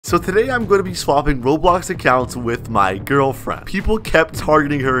So today I'm going to be swapping Roblox accounts with my girlfriend. People kept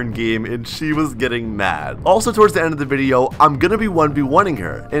targeting her in game and she was getting mad. Also towards the end of the video, I'm going to be 1v1ing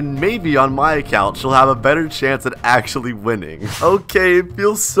her. And maybe on my account, she'll have a better chance at actually winning. Okay, it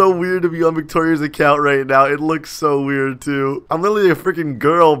feels so weird to be on Victoria's account right now. It looks so weird too. I'm literally a freaking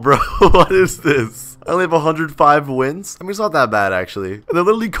girl, bro. What is this? I only have 105 wins. I mean, it's not that bad, actually. And they're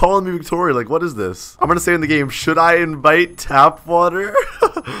literally calling me Victoria. Like, what is this? I'm gonna say in the game, should I invite TapWater?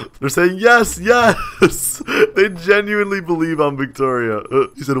 They're saying yes, yes. They genuinely believe I'm Victoria.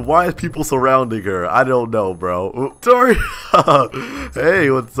 He said, why is people surrounding her? I don't know, bro. Victoria. Hey,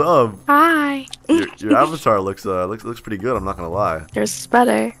 what's up? Hi. Your avatar looks pretty good. I'm not gonna lie. Yours is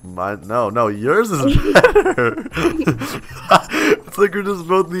better. No, yours is better. It's like we're just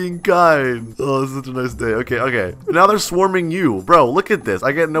both being kind. Oh, this is such a nice day. Okay. Now they're swarming you, bro. Look at this.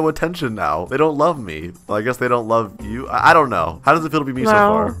 I get no attention now. They don't love me. Well, I guess they don't love you. I don't know. How does it feel to be me so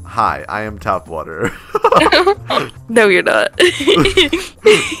far? Hi, I am TapWater. No, you're not.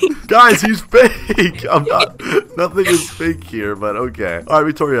 Guys, he's fake. I'm not. Nothing is fake here, but okay. All right,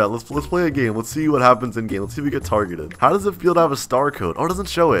 Victoria, let's play a game. Let's see what happens in game. Let's see if we get targeted. How does it feel to have a star code? Oh, it doesn't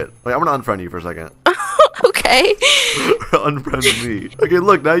show it. Wait, I'm gonna unfriend you for a second. Okay. Unfriend me. Okay,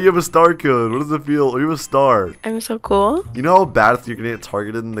 look, now you have a star code. What does it feel? You have a star. I'm so cool. You know how bad you're gonna get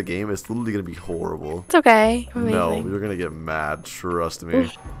targeted in the game? It's literally gonna be horrible. It's okay. Amazing. No, you're gonna get mad. Trust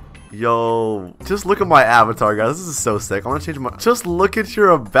me. Yo, just look at my avatar, guys. This is so sick. I'm gonna change my. Just look at your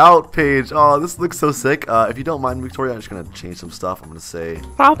about page. Oh, this looks so sick. If you don't mind, Victoria, I'm just gonna change some stuff. I'm gonna say.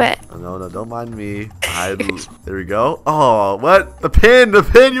 Stop it. No, don't mind me. There we go. Oh, what? The pin.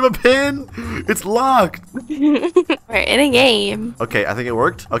 You have a pin. It's locked. We're in a game. Okay, I think it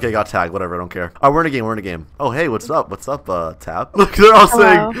worked. Okay, got tagged. Whatever, I don't care. Oh, we're in a game. Oh, hey, what's up? Tap? Look, they're all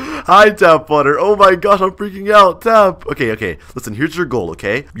saying, hi, TapWater. Oh my gosh, I'm freaking out. Tap. Okay. Listen, here's your goal,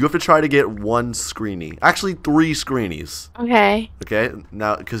 okay? You have to try to get 1 screenie. Actually, 3 screenies. Okay,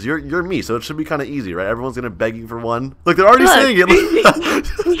 now, because you're me, so it should be kind of easy, right? Everyone's going to beg you for one. Look, they're already saying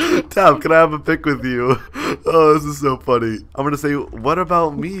it. Tap, can I have a pic with you? Oh, this is so funny. I'm going to say, what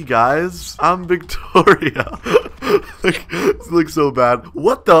about me, guys? I'm Victoria. This looks so bad.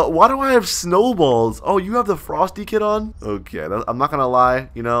 What the? Why do I have snowballs? Oh, you have the Frosty kit on? Okay, I'm not gonna lie.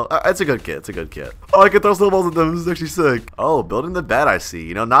 You know, it's a good kit. Oh, I can throw snowballs at them. This is actually sick. Oh, building the bed. I see.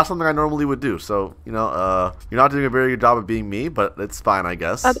 You know, not something I normally would do. So, you know, you're not doing a very good job of being me, but it's fine, I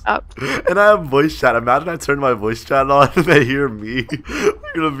guess. Shut up. And I have voice chat. Imagine I turn my voice chat on and they hear me. You're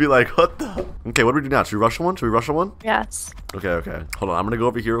gonna be like, what the? Okay, what do we do now? Should we rush one? Yes. Okay. Hold on. I'm gonna go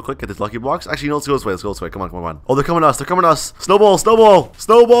over here real quick. Get this lucky blocks. Actually, you know, let's go this way. Come on. Oh, they're coming to us.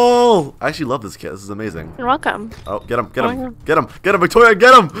 Snowball. I actually love this kit. This is amazing. You're welcome. Oh, get him. Victoria,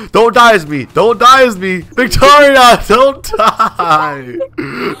 get him. Don't die as me. Victoria, don't die.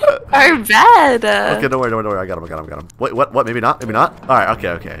 I'm bad. Okay, don't worry. I got him. Wait, what? Maybe not. All right,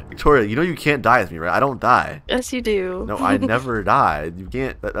 okay. Victoria, you know you can't die as me, right? I don't die. Yes, you do. No, I never died. You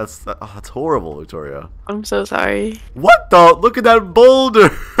can't. That's horrible, Victoria. I'm so sorry. What the? Look at that boulder.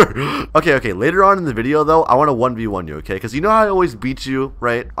 Okay. Later on in the video, though, I want to 1v1 you, okay? Because you know how I always beat you,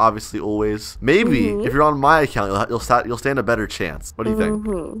 right? Obviously, always. Maybe if you're on my account, you'll stand a better chance. What do you think?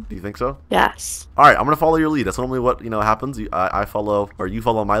 Do you think so? Yes. All right, I'm gonna follow your lead. That's normally what happens. I follow, or you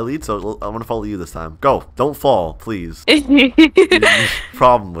follow my lead. So I'm gonna follow you this time. Go. Don't fall, please.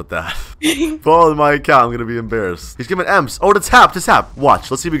 Problem with that. Follow my account. I'm gonna be embarrassed. He's giving M's. Oh, to tap.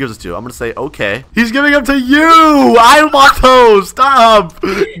 Watch. Let's see if he gives it to you. I'm gonna say okay. He's giving them to you. I want those. Stop.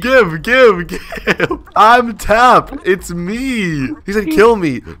 Give. I'm Tap. It's me. He said kill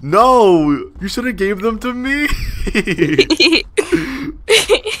me. No, you should have gave them to me.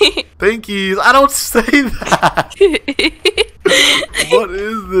 Thank you. I don't say that. What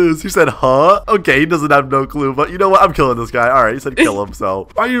is this? He said, huh? Okay, he doesn't have no clue, but you know what? I'm killing this guy. All right, he said kill him, so.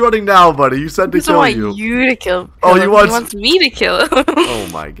 Why are you running now, buddy? You said to kill you. You to kill him. Oh, he wants me to kill him. Oh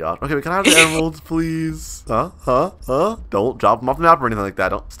my god. Okay, can I have the emeralds, please? Huh? Don't drop them off the map or anything like that.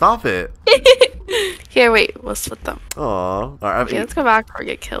 Don't. Stop it. Here, wait. We'll split them. Aw. All right. Okay, let's go back or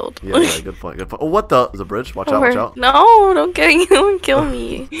get killed. Yeah, good point. Oh, what the? There's a bridge. Watch out. No, don't kill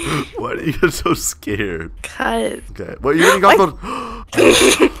me. Why are you get so scared? Cause. Okay. What, you got those?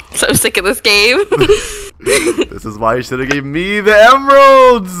 So sick of this game. This is why you should have gave me the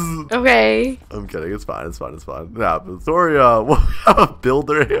emeralds. Okay. I'm kidding. It's fine. Yeah, Victoria, what, a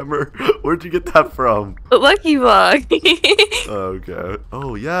builder hammer? Where'd you get that from? The lucky block. Okay.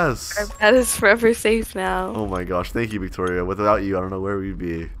 Oh, yes. Our bed is forever safe now. Oh my gosh. Thank you, Victoria. Without you, I don't know where we'd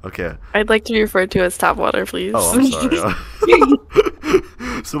be. Okay. I'd like to be referred to as TapWater, please. Oh, I'm sorry.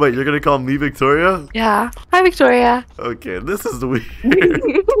 So wait, you're gonna call me Victoria? Yeah. Hi, Victoria. Okay, this is weird.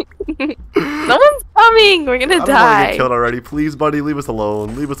 coming. We're gonna I don't want to get die. killed already. Please, buddy, leave us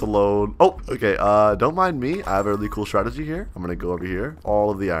alone. Leave us alone. Oh, okay. Don't mind me. I have a really cool strategy here. I'm gonna go over here.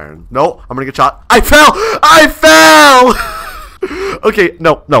 All of the iron. No, I'm gonna get shot. I fell. I fell. Okay,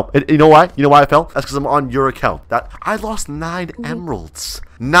 no. You know why? You know why I fell? That's because I'm on your account. I lost 9 emeralds.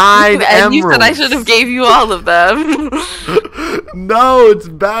 9 and emeralds. You said I should have gave you all of them. No, it's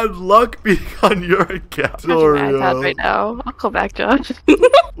bad luck being on your account. Sorry, iPad right now. I'll call back, Josh.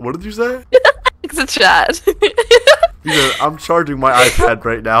 What did you say? It's a chat. He said, I'm charging my iPad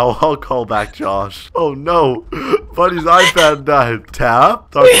right now. I'll call back Josh. Oh no. Buddy's iPad died.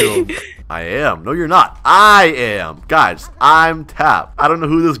 Tap? Talk to him. I am. No, you're not. I am. Guys, I'm Tap. I don't know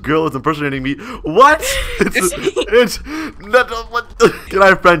who this girl is impersonating me. What? What? Can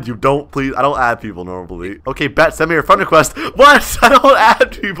I friend you? Don't, please. I don't add people normally. Okay, Bet, send me your friend request. What? I don't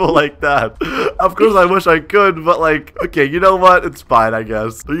add people like that. Of course, I wish I could, but like, okay, you know what? It's fine, I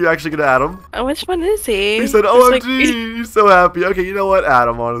guess. Are you actually gonna add him? Which one is he? He said, OMG, he's so happy. Okay, you know what? Add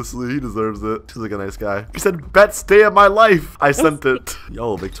him, honestly. He deserves it. He's like a nice guy. He said, Bet, stay in my life. I sent it.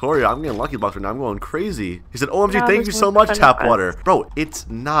 Yo, Victoria, I'm getting lucky blocks right now. I'm going crazy. He said, OMG, thank you so much, TapWater. Bro, it's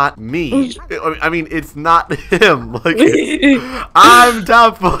not me. I mean, it's not him. Like, I'm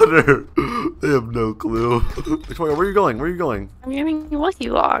TapWater. They have no clue. Victoria, where are you going? Where are you going? I'm getting lucky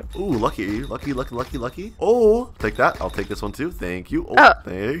block. Ooh, lucky. Lucky. Oh, take that. I'll take this one too. Thank you. Oh,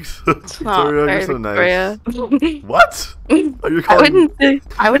 thanks. Victoria, you're so nice. What? Are you calling?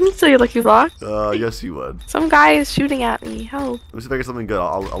 I wouldn't say lucky block. Yes, you would. Some guy is shooting at me. Help. Let me see if I get something good.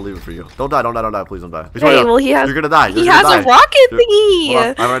 I'll leave it for you. Don't die. Please don't die. Victoria, hey, well, you're gonna die. He has a rocket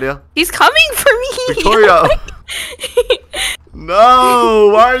thingy. I'm ready. He's coming for me. Victoria.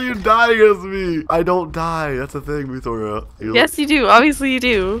 No, why are you dying as me? I don't die. That's the thing, Victoria. Yes, you do. Obviously, you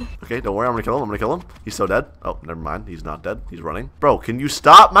do. Okay, don't worry. I'm gonna kill him. He's so dead. Oh, never mind. He's not dead. He's running. Bro, can you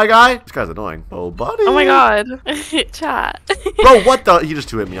stop, my guy? This guy's annoying. Oh, buddy. Oh my god. Chat. Bro, what the? He just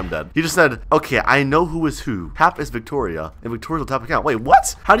 2-hit me. I'm dead. He just said, okay, I know who is who. Tap is Victoria, and Victoria's will tap account. Wait,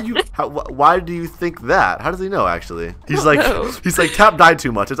 what? How do you? Why do you think that? How does he know? Actually, he's like, Tap died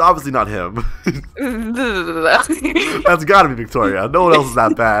too much. It's obviously not him. That's gotta be Victoria. No one else is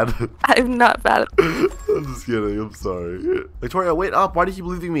that bad. I'm not bad. I'm just kidding. I'm sorry. Victoria, wait up. Why do you keep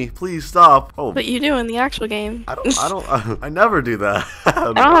leaving me? Please stop. Oh. What you do in the actual game? I never do that. I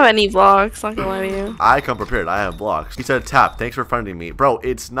don't have any blocks. Not gonna lie to you. I come prepared. I have blocks. He said, Tap, thanks for friending me. Bro,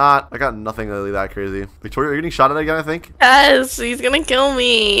 it's not. I got nothing really that crazy. Victoria, are you getting shot at again, I think? Yes, he's gonna kill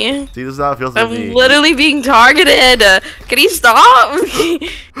me. See, this is how it feels to me. I'm literally being targeted. Can he stop?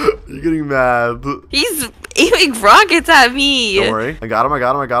 You're getting mad. He's aiming rockets at me. Don't worry. I got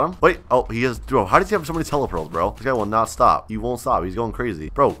him. Wait. Oh, he has. Bro, how does he have so many telepearls, bro? This guy will not stop. He won't stop. He's going crazy.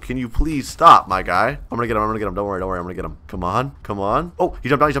 Bro, can you please stop, my guy? I'm gonna get him. Don't worry. I'm gonna get him. Come on. Oh, he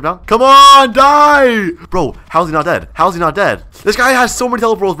jumped down. Come on, die. Bro, how's he not dead? This guy has so many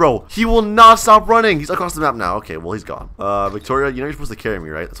telepearls, bro. He will not stop running. He's across the map now. Okay, well, he's gone. Victoria, you know you're supposed to carry me,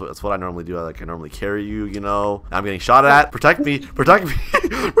 right? That's what I normally do. I normally carry you, you know. I'm getting shot at. Protect me. Protect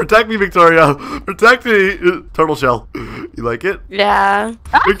me, Victoria. Protect me. Turtle shell. You like it? Yeah.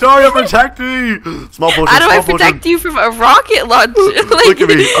 Victoria, protect me. Small potion. How do I protect you from a rocket launcher? Look at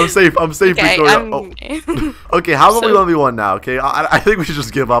me. I'm safe. Okay, Victoria. Okay, how about we 1v1 now? Okay, I think we should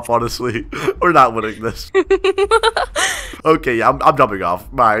just give up. Honestly, we're not winning this. Okay, yeah, I'm jumping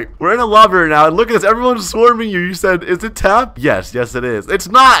off. Bye. We're in a lobby right now, and look at this. Everyone's swarming you. You said, is it Tap? Yes, it is. It's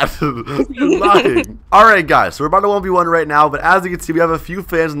not. You're lying. All right, guys. So we're about to 1v1 right now, but as you can see, we have a few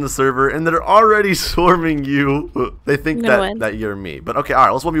fans in the server, and they're already swarming you. They think that you're me. But okay, all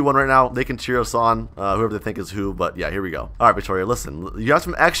right. Let's 1v1 right now. They can cheer us on, whoever they think is who. But yeah, here we go. All right, Victoria, listen. You have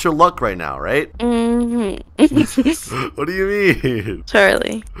some extra luck right now, right? What do you mean?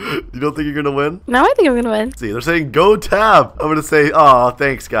 Charlie. You don't think you're gonna win? No, I think I'm gonna win. See, they're saying go Tap. I'm gonna say, oh,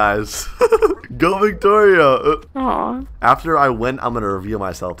 thanks, guys. Go Victoria. Aw. After I win, I'm gonna reveal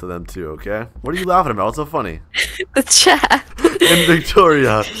myself to them too. Okay? What are you laughing about? What's so funny? The chat. And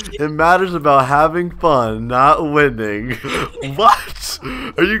Victoria, it matters about having fun, not winning. What?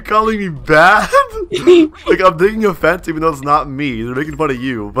 Are you calling me bad? Like, I'm taking offense even though it's not me. They're making fun of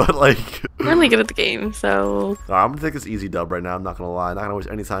you, but like... I'm really good at the game, so... Alright, I'm gonna take this easy dub right now. I'm not gonna lie. I'm not gonna waste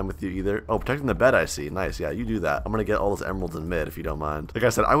any time with you either. Oh, protecting the bed, I see. Nice, yeah, you do that. I'm gonna get all those emeralds in mid if you don't mind. Like I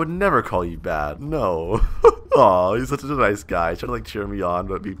said, I would never call you bad. No. Oh, he's such a nice guy. Trying to like cheer me on,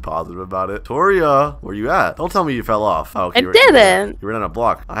 but be positive about it. Victoria, where you at? Don't tell me you fell off. Oh, okay, I didn't. You were on a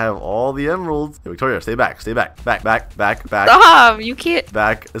block. I have all the emeralds. Hey, Victoria, stay back. Stay back. Back. Stop. You can't.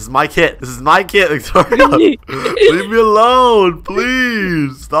 Back. This is my kit. Victoria. Leave me alone,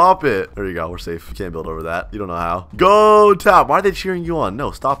 please. Stop it. There you go. We're safe. You can't build over that. You don't know how. Go Tap. Why are they cheering you on?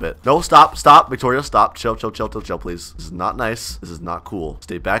 No, stop it. No, stop. Victoria, stop. Chill, please. This is not nice. This is not cool.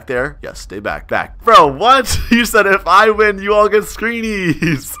 Stay back there. Yes, stay back. Bro, what? You said if I win, you all get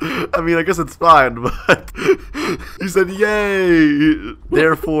screenies. I mean, I guess it's fine, but you said yay.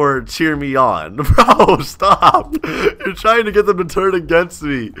 Therefore, cheer me on. Bro, stop. You're trying to get them to turn against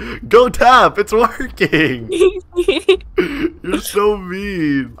me. Go Tap. It's working. You're so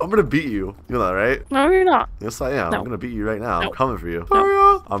mean. I'm gonna beat you. You know that, right? No, you're not. Yes, I am. No. I'm gonna beat you right now. No. I'm coming for you.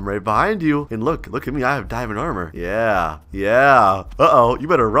 No. I'm right behind you. And look at me. I have diamond armor. Yeah. Uh-oh. You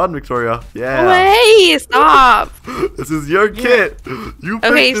better run, Victoria. Yeah. Wait, stop. This is your kit. You picked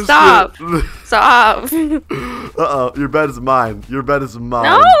Okay, this stop. kit. Stop. Uh-oh. Your bed is mine.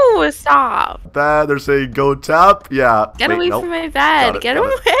 No, stop. Bad. They're saying go Tap. Yeah. Get away nope. from my bed. Get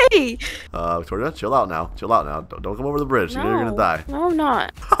away. Victoria, chill out now. Don't come over the bridge. You know you're gonna die. No, I'm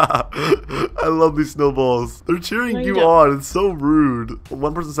not. I love these snowballs. They're cheering No, you you don't. on. It's so rude.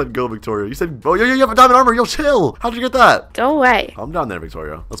 One person said go, Victoria. You said, oh, you have a diamond armor. Yo, chill. How'd you get that? Go away. I'm down there,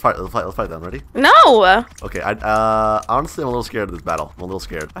 Victoria. Let's fight them. Ready? No. Okay. Honestly, I'm a little scared of this battle. I'm a little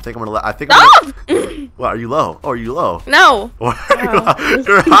scared. I think I'm gonna. What? Are you low? Oh, are you low? No.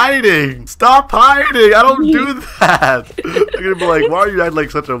 You're hiding. Stop hiding. I don't do that. I'm gonna be like, why are you acting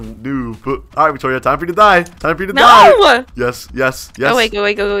like such a noob? All right, Victoria. Time for you to die. No. Yes. Go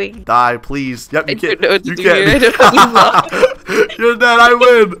away. Die, please. Yep, you I can't. don't know what to You do. can't. You're dead.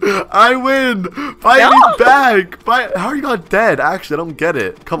 I win. Fight me back. How are you not dead? Actually, I don't get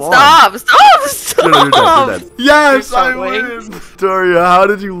it. Come on. Stop. No, you're dead. Yes, You're I so win. weak. Victoria, how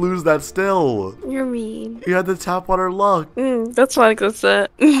did you lose that still? You're mean. You had the TapWater luck. That's why I got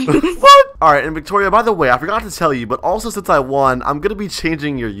that. What? Alright, and Victoria, by the way, I forgot to tell you, but also since I won, I'm gonna be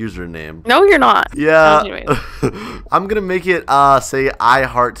changing your username. No, you're not. Yeah. Anyways. I'm gonna make it say I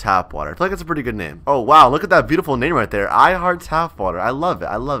Heart TapWater. I feel like it's a pretty good name. Oh wow, look at that beautiful name right there. I Heart TapWater. I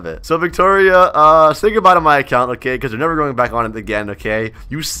love it. So Victoria, say goodbye to my account, okay? Because you're never going back on it again, okay?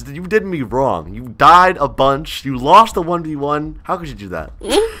 You did me wrong. You died a bunch. You lost the 1v1. How could you do that?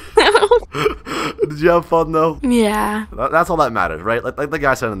 Did you have fun though? Yeah. That's all that matters, right? Like the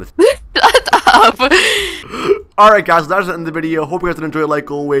guy said in the Shut up. Alright guys, that's the end of the video. Hope you guys did enjoy it like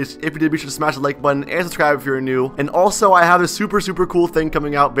always. If you did, be sure to smash the like button and subscribe if you're new. And also, I have a super cool thing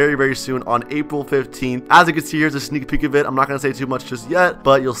coming out very soon on April 15th. As you can see, here's a sneak peek of it. I'm not going to say too much just yet,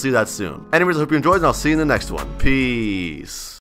 but you'll see that soon. Anyways, I hope you enjoyed, and I'll see you in the next one. Peace.